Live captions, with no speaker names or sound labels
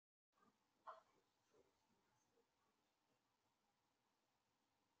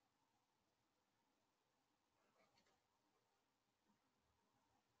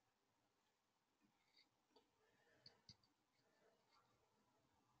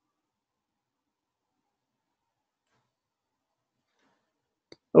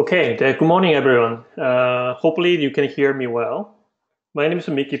Okay, good morning, everyone. Hopefully, you can hear me well. My name is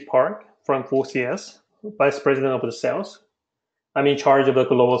Mickey Park from 4CS, Vice President of the Sales. I'm in charge of the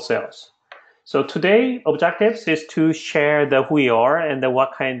global sales. So today, objectives is to share who we are and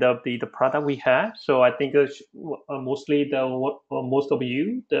what kind of the product we have. So I think mostly most of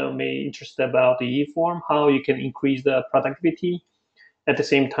you may interested about the e-form, how you can increase the productivity at the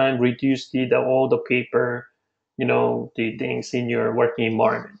same time reduce all the paper, the things in your working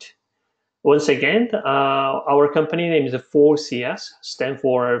environment. Once again, our company name is 4CS, stand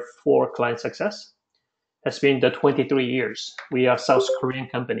for Client Success. Has been the 23 years. We are South Korean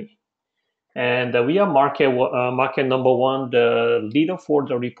company, and we are market number one, the leader for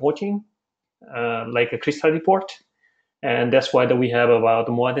the reporting, like a crystal report, and that's why we have about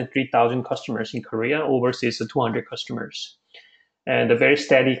more than 3,000 customers in Korea. Overseas, 200 customers, and a very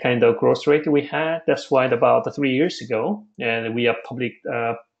steady kind of growth rate we had. That's why about 3 years ago, and we are public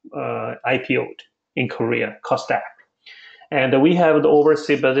IPO'd in Korea, Kosdaq. And we have the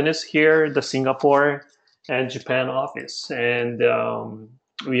overseas business here, the Singapore and Japan office, and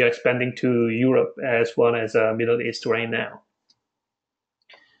we are expanding to Europe as well as Middle East right now.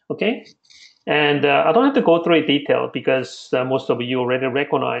 Okay, and I don't have to go through it detail because most of you already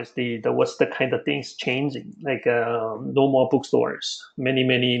recognize the what's the kind of things changing. Like no more bookstores,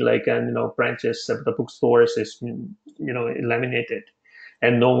 many like branches of the bookstores is eliminated,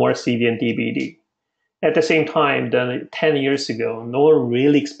 and no more CD and DVD. At the same time, 10 years ago, no one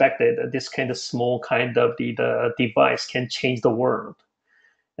really expected that this kind of small kind of the device can change the world.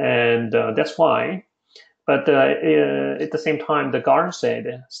 And that's why. But at the same time, the Gartner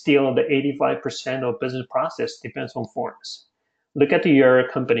said still the 85% of business process depends on forms. Look at your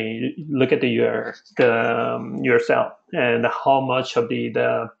company, look at yourself and how much of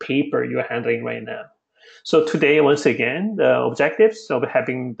the paper you're handling right now. So today, once again, the objectives of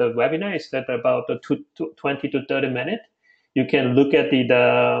having the webinar is that about 20 to 30 minutes, you can look at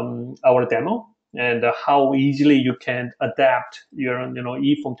our demo and how easily you can adapt your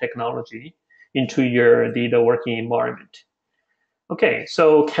e-form technology into your the working environment. Okay,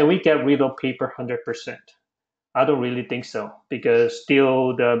 so can we get rid of paper 100%? I don't really think so because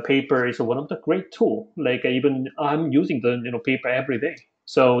still the paper is one of the great tool. Like even I'm using the paper every day.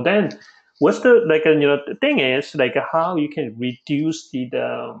 So then, what's the thing is like how you can reduce the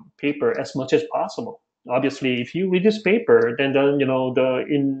paper as much as possible. Obviously, if you reduce paper, then the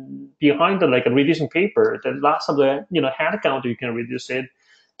in behind the like reducing paper, the loss of the head count you can reduce it,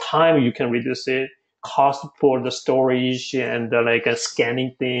 time you can reduce it, cost for the storage and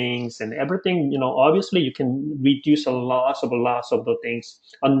scanning things and everything. Obviously you can reduce a loss of the things,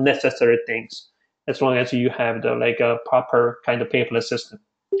 unnecessary things, as long as you have the like a proper kind of paperless system.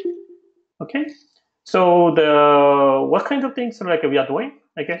 Okay, so the what kind of things like we are doing,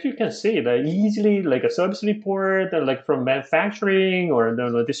 like as you can see, the easily like a service report like from manufacturing or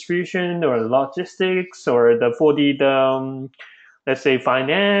the distribution or logistics or the for the let's say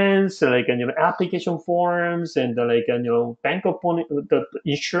finance, like application forms and bank of the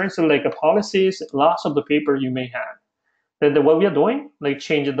insurance like policies, lots of the paper you may have. Then what we are doing, like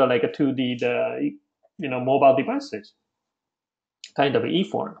changing the like to the mobile devices, kind of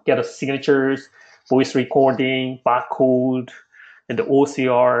e-form, get a signatures, voice recording, barcode, and the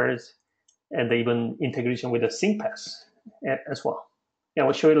OCRs, and even integration with the SyncPass as well. Yeah,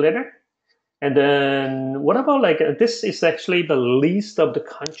 we'll show you later. And then what about like this is actually the list of the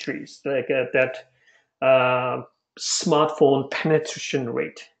countries like that smartphone penetration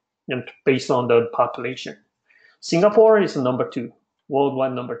rate based on the population. Singapore is number two,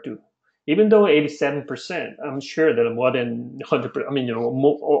 worldwide number two. Even though 87%, I'm sure that more than 100%. I mean,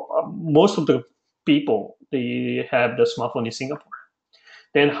 most of the people they have the smartphone in Singapore.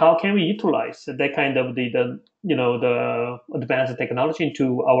 Then how can we utilize that kind of the advanced technology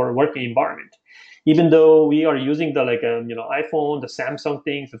into our working environment? Even though we are using the iPhone, the Samsung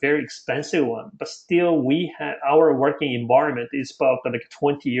things, a very expensive one, but still we have our working environment is about like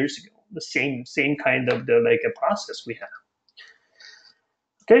 20 years ago, the same kind of the like a process we have.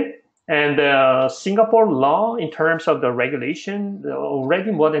 Okay, and Singapore law in terms of the regulation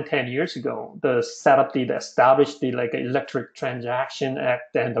already more than 10 years ago, the set up the established the like Electric Transaction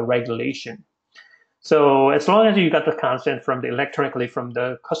Act and the regulation. So as long as you got the consent from the electronically from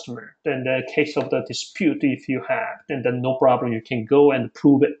the customer, then the case of the dispute, if you have, then no problem, you can go and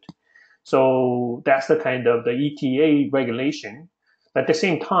prove it. So that's the kind of the ETA regulation. At the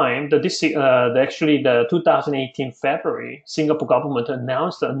same time, actually the 2018 February, Singapore government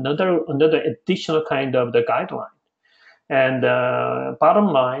announced another additional kind of the guideline. And bottom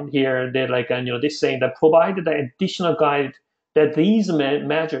line here, they're like they're saying that provided the additional guide that these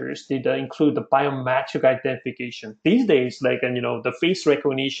measures did include the biometric identification. These days, like the face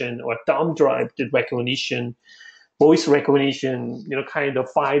recognition or thumb drive recognition, voice recognition, kind of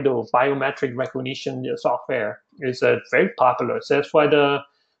FIDO, biometric recognition software is very popular. So that's why the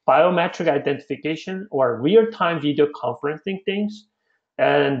biometric identification or real-time video conferencing things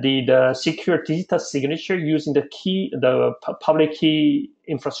and the secure digital signature using the public key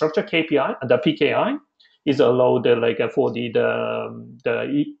infrastructure KPI, the PKI, is allowed for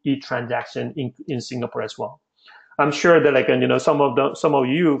the e-transaction in Singapore as well. I'm sure that some of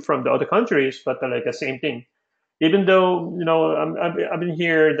you from the other countries, but the same thing. Even though I've been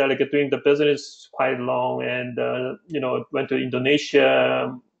here doing the business quite long, and went to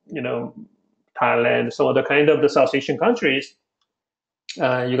Indonesia, Thailand, some other kind of the South Asian countries.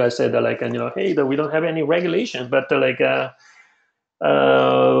 You guys said that hey, that we don't have any regulation, but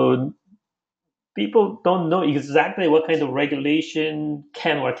people don't know exactly what kind of regulation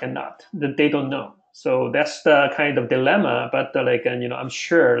can or cannot. That they don't know. So that's the kind of dilemma. But I'm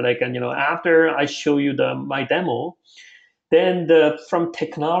sure after I show you my demo, then from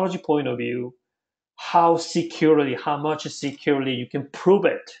technology point of view, how much securely you can prove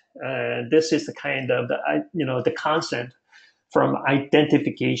it. This is the kind of the concept from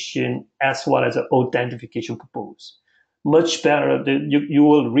identification as well as authentication purpose. Much better, you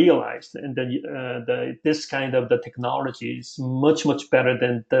will realize, and this kind of the technology is much better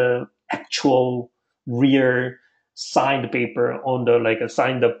than the actual real signed paper on the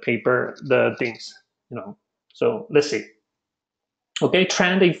signed paper the things. So let's see. Okay,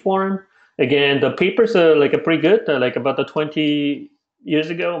 trend inform. Again, the papers are pretty good. Like about the 20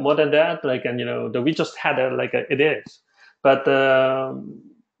 years ago, more than that. We just had it is, but the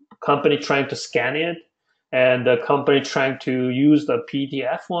company trying to scan it, and the company trying to use the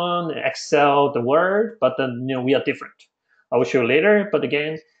PDF one, Excel, the Word. But then we are different. I will show you later. But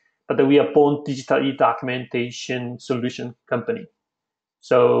again, we are born digital e-documentation solution company.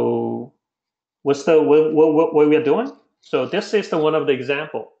 So what we are doing? So this is one of the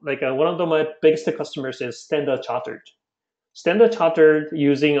example. One of my biggest customers is Standard Chartered. Standard Chartered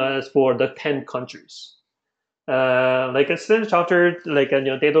using us for the 10 countries. A Standard Chartered,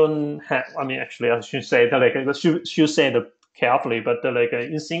 they don't have. I mean, actually, I should say that I should say that carefully. But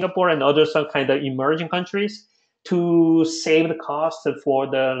in Singapore and other some kind of emerging countries, to save the cost for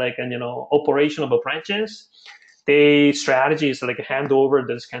the operation of a branches, the strategy is hand over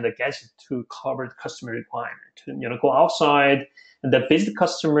this kind of gadget to cover the customer requirement. Go outside and then visit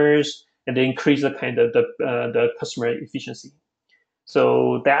customers and then increase the kind of the customer efficiency.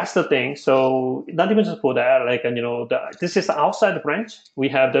 So that's the thing. So not even just for that, this is outside the branch. We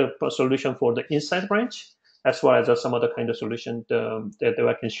have the solution for the inside branch, as well as some other kind of solution that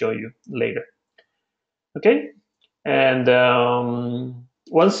I can show you later. Okay, and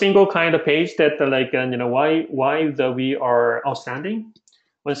one single kind of page that why we are outstanding.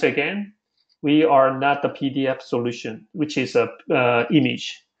 Once again, we are not the PDF solution, which is a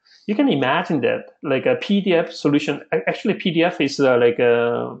image. You can imagine that a PDF solution. Actually, PDF is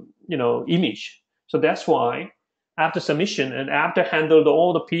image. So that's why after submission and after handled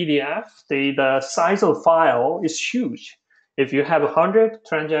all the PDF, the size of the file is huge. If you have 100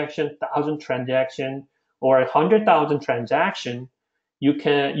 transaction, 1,000 transaction, or 100,000 transaction, you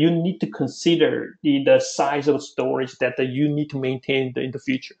need to consider the size of storage that you need to maintain in the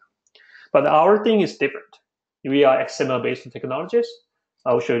future. But our thing is different. We are XML-based technologies.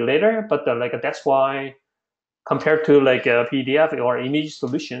 I'll show you later. But that's why compared to PDF or image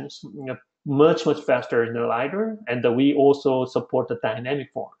solutions, much faster and lighter. And we also support the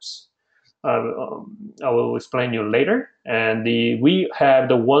dynamic forms. I will explain you later. And we have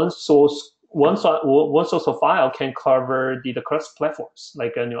the one source of file can cover the cross platforms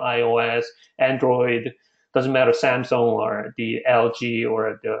like iOS, Android, doesn't matter, Samsung or the LG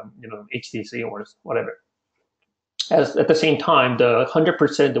or the HTC or whatever. At the same time, the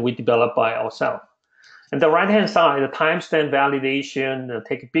 100% that we develop by ourselves. And the right-hand side, the timestamp validation,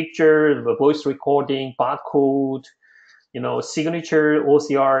 take a picture, the voice recording, barcode, signature,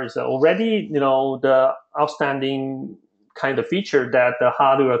 OCR is already the outstanding kind of feature that the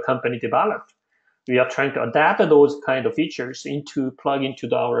hardware company developed. We are trying to adapt those kind of features plug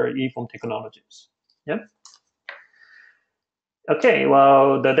into our e-form technologies. Yeah. Okay,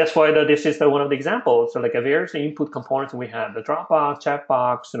 well, that's why this is one of the examples. So various input components we have, the Dropbox,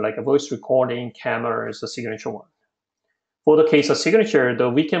 checkbox, and a voice recording, camera is the signature one. For the case of signature,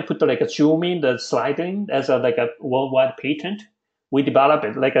 we can put a zoom in, the sliding as a worldwide patent. we developed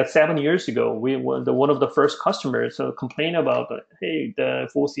it like 7 years ago. We were one of the first customers complain about, hey, the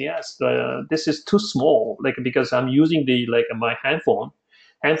 4CS, this is too small, like because I'm using the like my handphone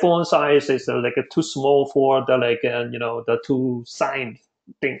size is like too small for the like the two sign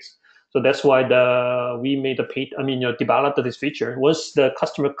things. So that's why we made developed this feature. Once the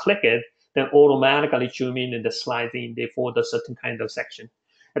customer click it, then automatically zoom in and the slide in there for the certain kind of section.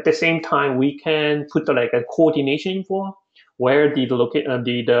 At the same time, we can put like a coordination info where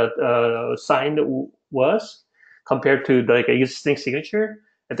the sign was compared to the like existing signature.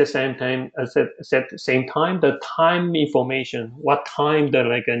 At the same time, the time information, what time the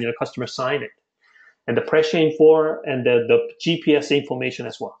like customer signed it, and the pressure info and the GPS information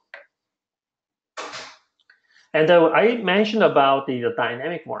as well. And I mentioned about the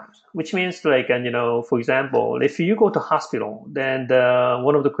dynamic forms, which means like, for example, if you go to hospital, then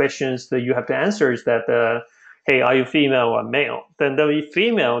one of the questions that you have to answer is that, hey, are you female or male? Then the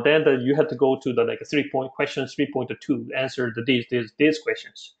female, then you have to go to the like 3-point question 3.2, answer these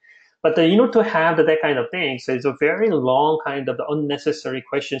questions. But to have that kind of things, it's a very long kind of the unnecessary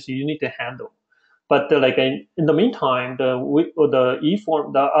questions you need to handle. But like in the meantime,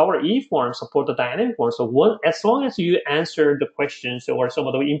 our e form support the dynamic form. So as long as you answer the questions or some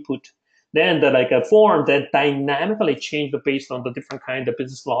of the input, then the like a form that dynamically change based on the different kind of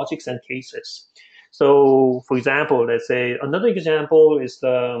business logics and cases. So, for example, let's say another example is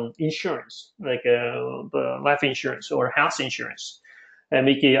the insurance, like the life insurance or health insurance. And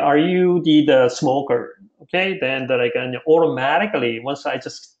Mickey, are you the smoker? Okay, then automatically once I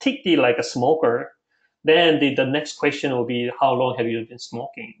just tick the like a smoker, then the next question will be how long have you been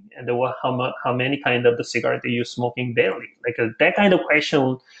smoking, and how many kind of the cigarette are you smoking daily? Like that kind of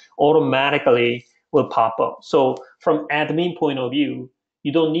question automatically will pop up. So from admin point of view,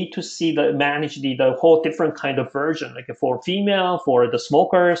 you don't need to manage the whole different kind of version, like for female, for the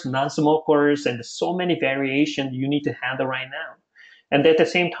smokers, non-smokers, and so many variations you need to handle right now. And at the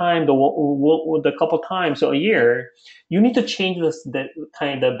same time, the couple times a year, you need to change the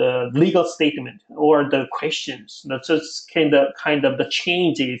kind of the legal statement or the questions. That's just kind of the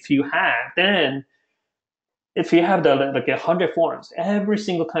change if you have. Then if you have the like 100 forms, every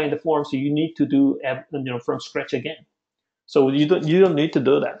single kind of forms you need to do from scratch again. So you don't need to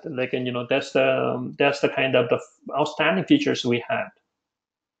do that. Like that's the kind of the outstanding features we have.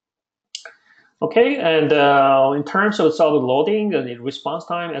 Okay, and in terms of solid loading and the response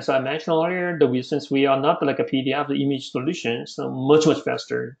time, as I mentioned earlier, since we are not like a PDF image solution, so much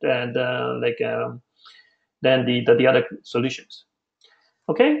faster than the other solutions.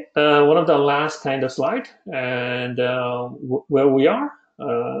 Okay, one of the last kind of slide, and where we are.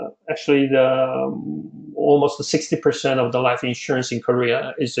 Actually, almost 60% of the life insurance in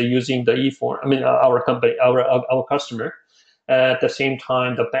Korea is using the e-form. I mean, our company, our customer. At the same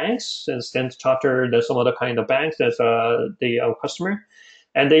time, the banks, and Standard Chartered, there's some other kind of banks that's our customer.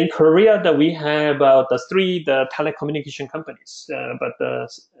 And in Korea, that we have about the telecommunication companies, but the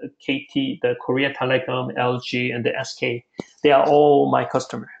KT, the Korea Telecom, LG, and the SK, they are all my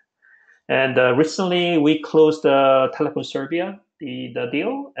customer. And recently, we closed the Telecom Serbia, the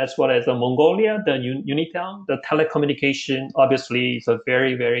deal, as well as the Mongolia, the Unitel. The telecommunication, obviously, is a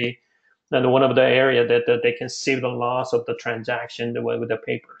very, very and one of the area that they can save the loss of the transaction with the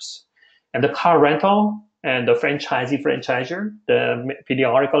papers. And the car rental and the franchisor,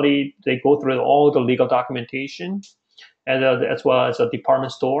 periodically they go through all the legal documentation, and as well as a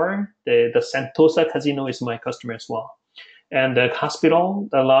department store. The Sentosa Casino is my customer as well. And the hospital,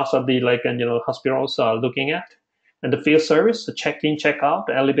 the loss of the hospitals are looking at. And the field service, the check-in, check-out,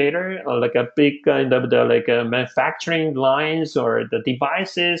 the elevator, like a big kind of the manufacturing lines or the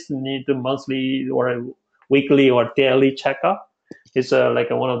devices need the monthly or weekly or daily checkup. It's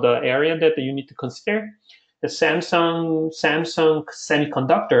like one of the area that you need to consider. The Samsung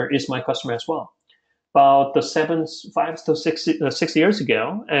Semiconductor is my customer as well. About 5 to 6 years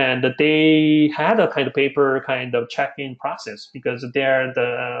ago, and they had a kind of paper kind of check-in process because they're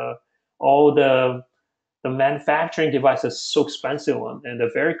all the manufacturing device is so expensive one and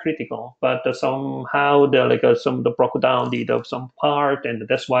they're very critical, but somehow some broke down some part, and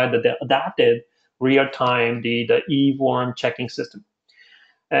that's why they adapted real time the e-form checking system.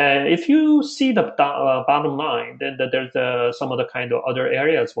 And if you see the bottom line, then there's some other kind of other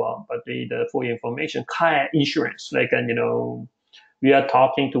area as well. But for your information, car insurance, we are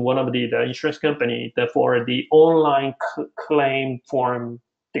talking to one of the insurance company for the online claim form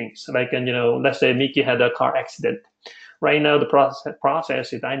things. Let's say Mickey had a car accident. Right now, the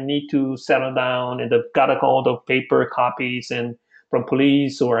process is I need to settle down and I've got all the paper copies and from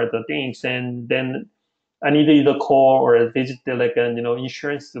police or the things, and then I need to either call or visit the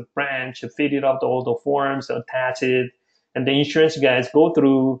insurance branch, fill it up all the forms, attach it, and the insurance guys go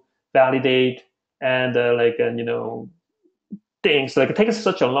through, validate, and things like it takes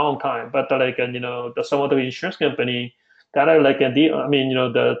such a long time. But some of the insurance company that are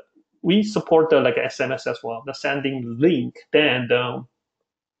the we support the SMS as well, the sending link, then the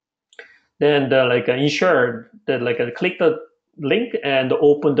insured that click the link and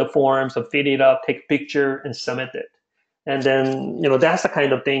open the forms, fill it up, take a picture, and submit it. And then that's the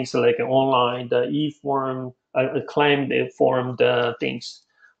kind of things online, the e-form, claim form, the things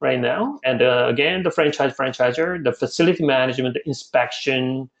right now. And again, the franchisor, the facility management, the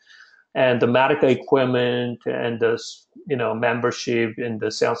inspection, and the medical equipment, and the membership and the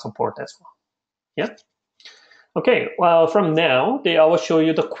sales support as well. Yeah. Okay, well, from now, I will show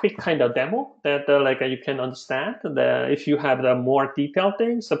you the quick kind of demo that you can understand. If you have the more detailed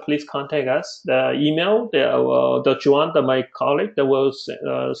things, please contact us. The email, the Juan, my colleague, that will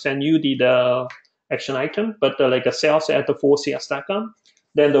send you the action item, but sales at the 4cs.com.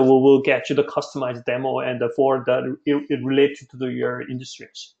 Then we will get you the customized demo and for it related to your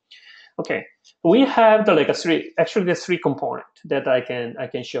industries. Okay, we have the three components that I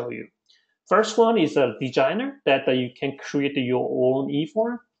can show you. First one is a designer that you can create your own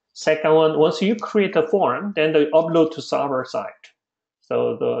e-form. Second one, once you create a form, then they upload to server side.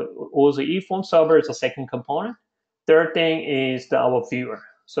 So all the e-form server is the second component. Third thing is our viewer.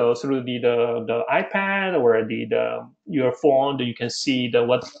 So through the iPad or your phone, you can see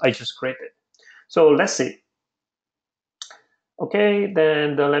what I just created. So let's see. Okay,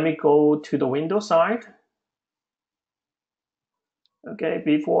 then let me go to the Windows side. Okay,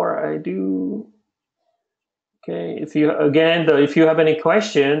 before I do. Okay, if you have any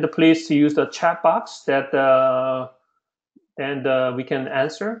question, please use the chat box and we can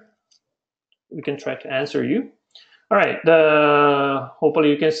answer. We can try to answer you. All right.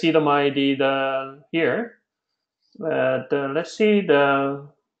 Hopefully you can see the here. Let's see the.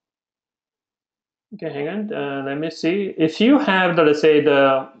 Okay, hang on. Let me see. If you have let's say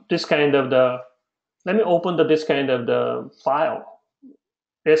this kind of let me open this kind of the file.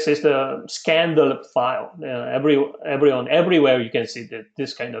 This is the scandal file. Everywhere you can see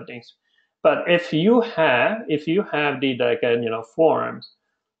this kind of things. But if you have the forms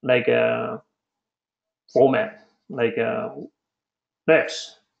like a format like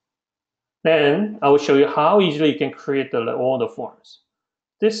this, then I will show you how easily you can create all the forms.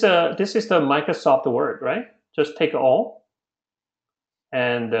 This is the Microsoft Word, right? Just take all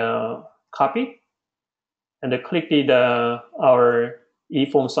and copy, and then click our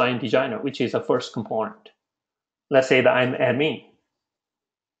e-form sign designer, which is the first component. Let's say that I'm admin.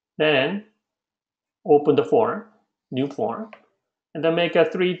 Then open the form, new form, and then make a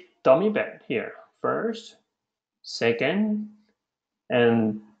 3 dummy bed here. First, second,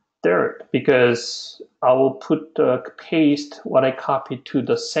 and third, because I will paste what I copied to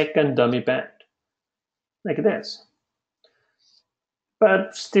the second dummy bed, like this.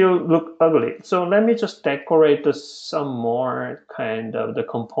 But still look ugly. So let me just decorate some more kind of the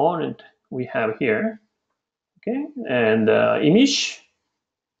component we have here. Okay, and image,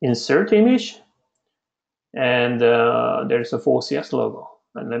 insert image, and there's a 4CS logo.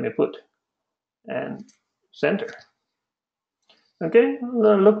 And let me put and center. Okay,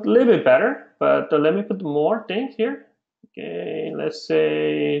 look a little bit better, but let me put more things here. Okay, let's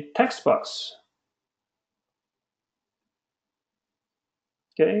say text box.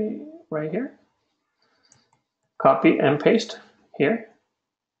 Okay, right here. Copy and paste here.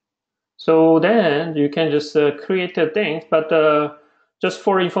 So then you can just create the things, but just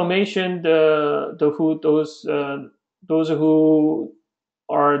for information, those who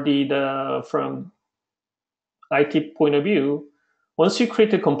are from IT point of view, once you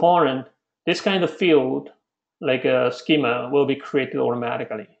create a component, this kind of field, like a schema, will be created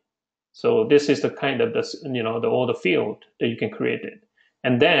automatically. So this is the kind of all the field that you can create it.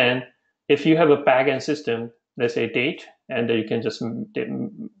 And then if you have a backend system, let's say date, and you can just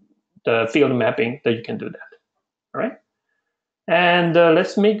the field mapping, that you can do that. All right. And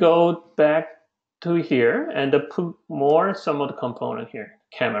let me go back to here and put some of the component here.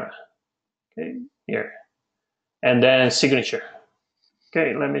 Camera. Okay, here. And then signature.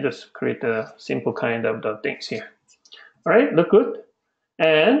 Okay, let me just create a simple kind of the things here. All right, look good.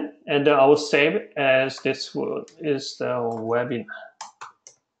 And I will save it as this is the webinar.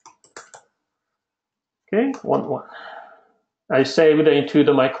 Okay, one. I save it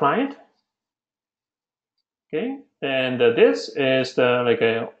into my client. Okay, and this is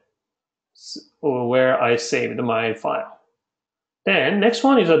where I saved my file. Then next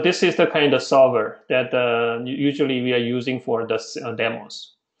one is this is the kind of solver that usually we are using for the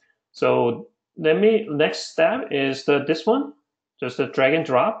demos. So next step is this one, just a drag and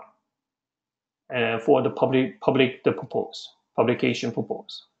drop for the publication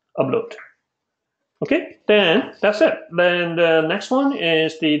purpose, upload. Okay, then that's it. Then the next one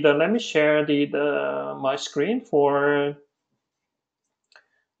is let me share my screen for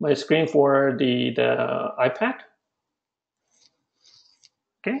the iPad.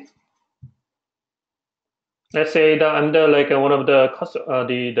 Okay, let's say that I'm one of the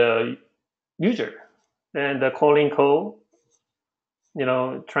the user, and the calling code,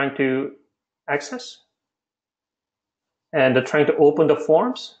 trying to access and trying to open the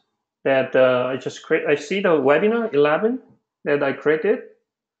forms that I just create. I see the webinar 11 that I created,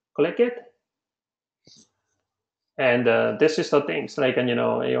 click it, and this is the things I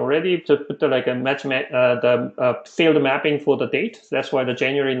already to put the field mapping for the date. That's why the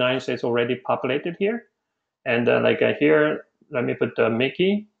January 9th is already populated here, and here, let me put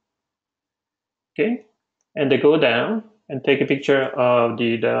Mickey. Okay, and they go down and take a picture of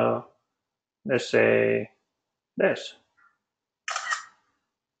the let's say this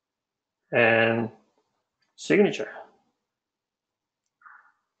and signature.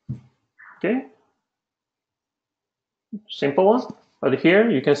 Okay, simple one. But here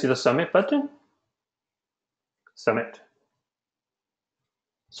you can see the submit button. Submit.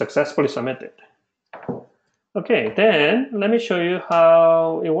 Successfully submitted. Okay, then let me show you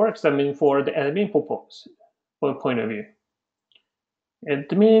how it works. I mean, for the admin purpose, point of view.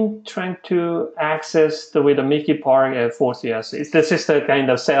 Admin trying to access with the Mickey Park at 4CS. This is the kind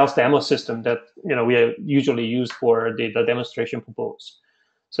of sales demo system that we usually use for the demonstration purpose.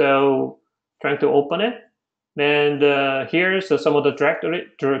 So trying to open it, and here's some of the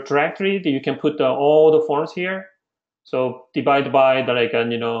directory that you can put all the forms here. So divide by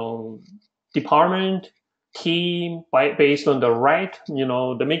the department, team, based on the right.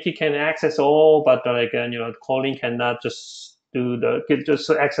 The Mickey can access all, but calling cannot just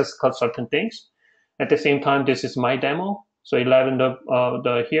access certain things. At the same time, this is my demo. So 11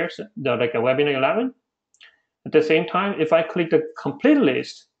 here's the a webinar 11. At the same time, if I click the complete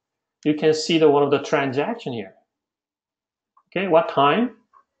list, you can see one of the transaction here. Okay, what time,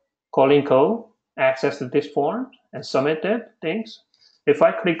 calling code, access to this form, and submitted things. If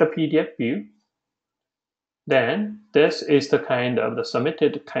I click the PDF view, then this is the kind of the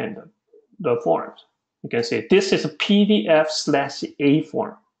submitted kind of the forms. You can see this is a PDF/A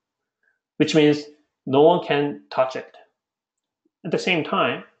form, which means no one can touch it. At the same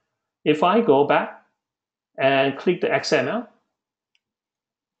time, if I go back and click the XML,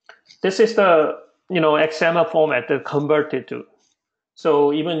 this is the XML format that converted to.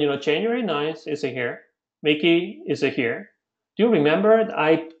 So even January 9th is here, Mickey is here. Do you remember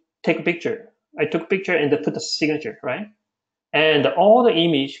I take a picture? I took a picture and put the signature, right? And all the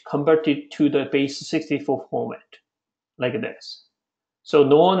image converted to the base 64 format, like this. So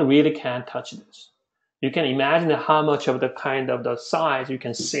no one really can touch this. You can imagine how much of the kind of the size you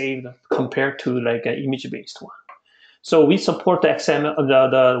can save compared to like an image-based one. So we support the XML,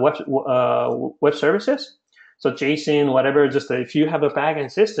 the web services. So JSON, whatever, just if you have a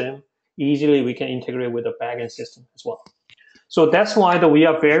backend system, easily we can integrate with the backend system as well. So that's why we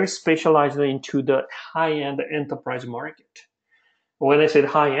are very specialized into the high-end enterprise market. When I said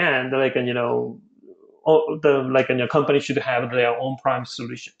high-end, company should have their own prime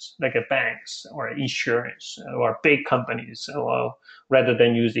solutions, like banks or insurance or big companies, rather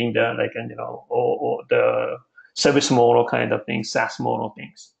than using the or the service model kind of things, SaaS model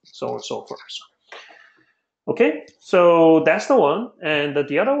things, so on and so forth. Okay, so that's the one, and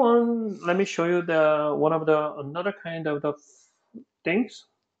the other one. Let me show you another kind of the things.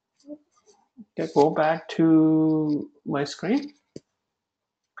 Okay, go back to my screen.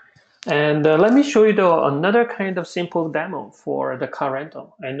 And let me show you another kind of simple demo for the car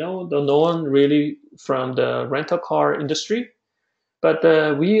rental. I know no one really from the rental car industry, but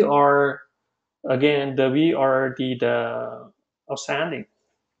we are, again, we are the outstanding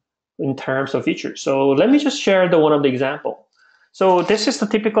in terms of features. So let me just share one of the example. So this is the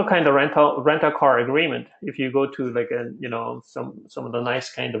typical kind of rental car agreement. If you go to some of the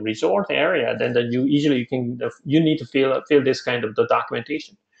nice kind of resort area, then you need to fill this kind of the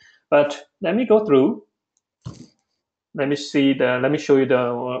documentation. But let me go through. Let me show you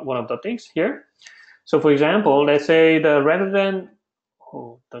one of the things here. So for example, let's say rather than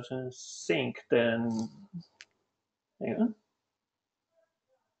doesn't sync, then hang on.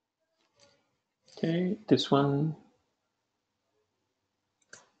 Okay, this one.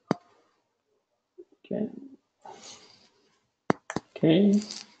 Okay. Okay.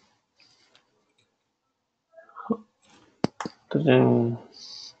 Then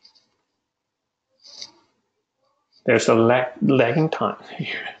there's a lagging time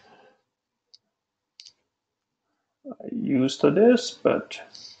here. I used this, but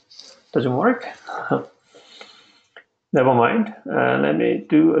doesn't work. Never mind. Let me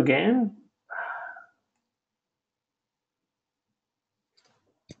do again.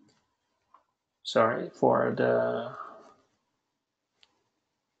 Sorry for the.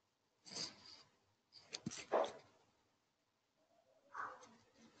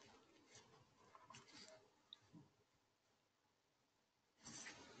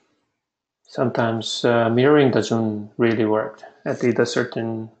 Sometimes mirroring doesn't really work at a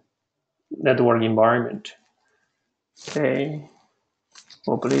certain network environment. Okay,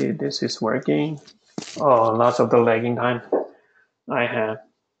 hopefully this is working. Oh, lots of the lagging time I have.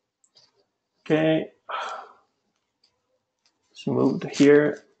 Okay, it's moved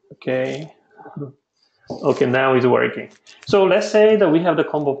here. Okay, okay, now it's working. So let's say that we have the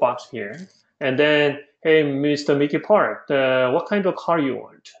combo box here, and then, hey, Mr. Mickey Park, what kind of car you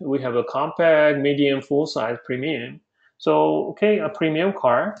want? We have a compact, medium, full size, premium. So, okay, a premium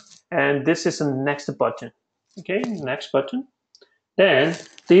car, and this is the next button. Okay, next button. Then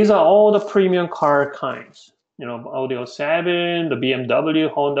these are all the premium car kinds. You know, Audio 7, the BMW,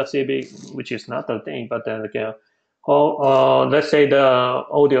 Honda Civic, which is not the thing, but then again, let's say the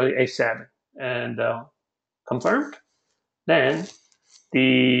Audio A7 and confirmed. Then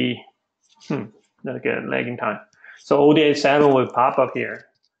the again lagging time. So ODA 7 will pop up here,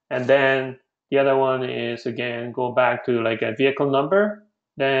 and then the other one is again go back to like a vehicle number.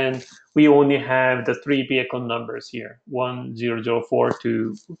 Then we only have the 3 vehicle numbers here: 1004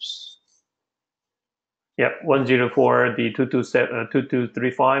 to oops. Yep, 104, the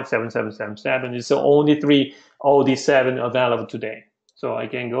 2235, 7777 is the only 3 OD7 available today. So I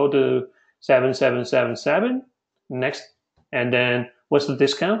can go to 7777 next, and then what's the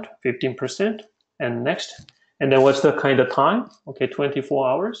discount? 15%, and next, and then what's the kind of time? Okay, 24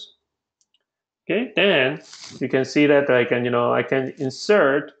 hours. Okay, then you can see that I can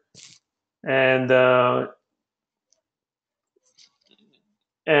insert and the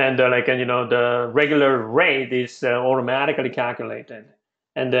regular rate is automatically calculated,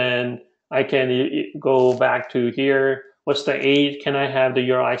 and then I can go back to here. What's the age? Can I have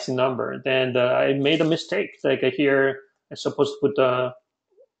your IC number? Then I made a mistake. Like here, I'm supposed to put the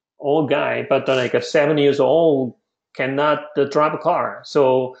old guy, but like a 7 years old cannot drive a car.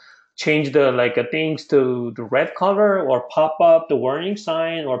 So change the things to the red color or pop up the warning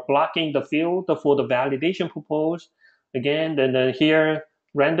sign or blocking the field for the validation purpose. Again, then here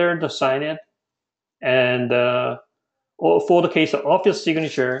render the sign it, and for the case of office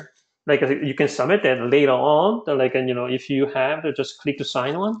signature, like you can submit that later on. If you have to just click to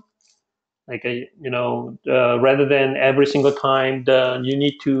sign one, rather than every single time you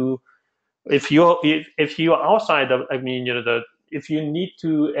need to if you're outside of, if you need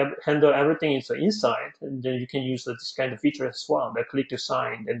to handle everything inside, then you can use this kind of feature as well. That click to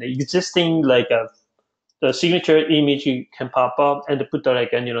sign, and the existing the signature image you can pop up and put the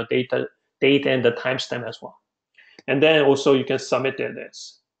date and the timestamp as well. And then also you can submit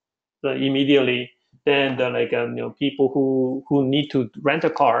this immediately. Then people who need to rent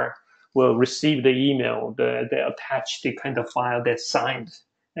a car will receive the email. They attach the kind of file that's signed,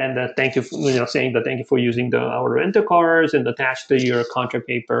 and thank you, saying that thank you for using our rental cars, and attach to your contract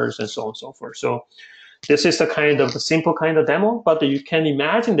papers and so on and so forth. So this is the simple kind of demo, but you can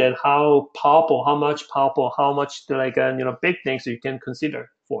imagine that how powerful, how much big things you can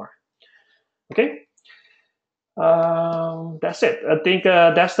consider for. Okay. That's it. I think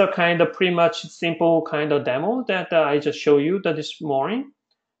that's the pretty much simple kind of demo that I just showed you this morning.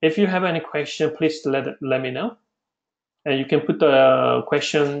 If you have any question, please let me know. And you can put the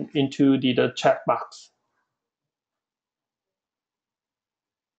question into the chat box.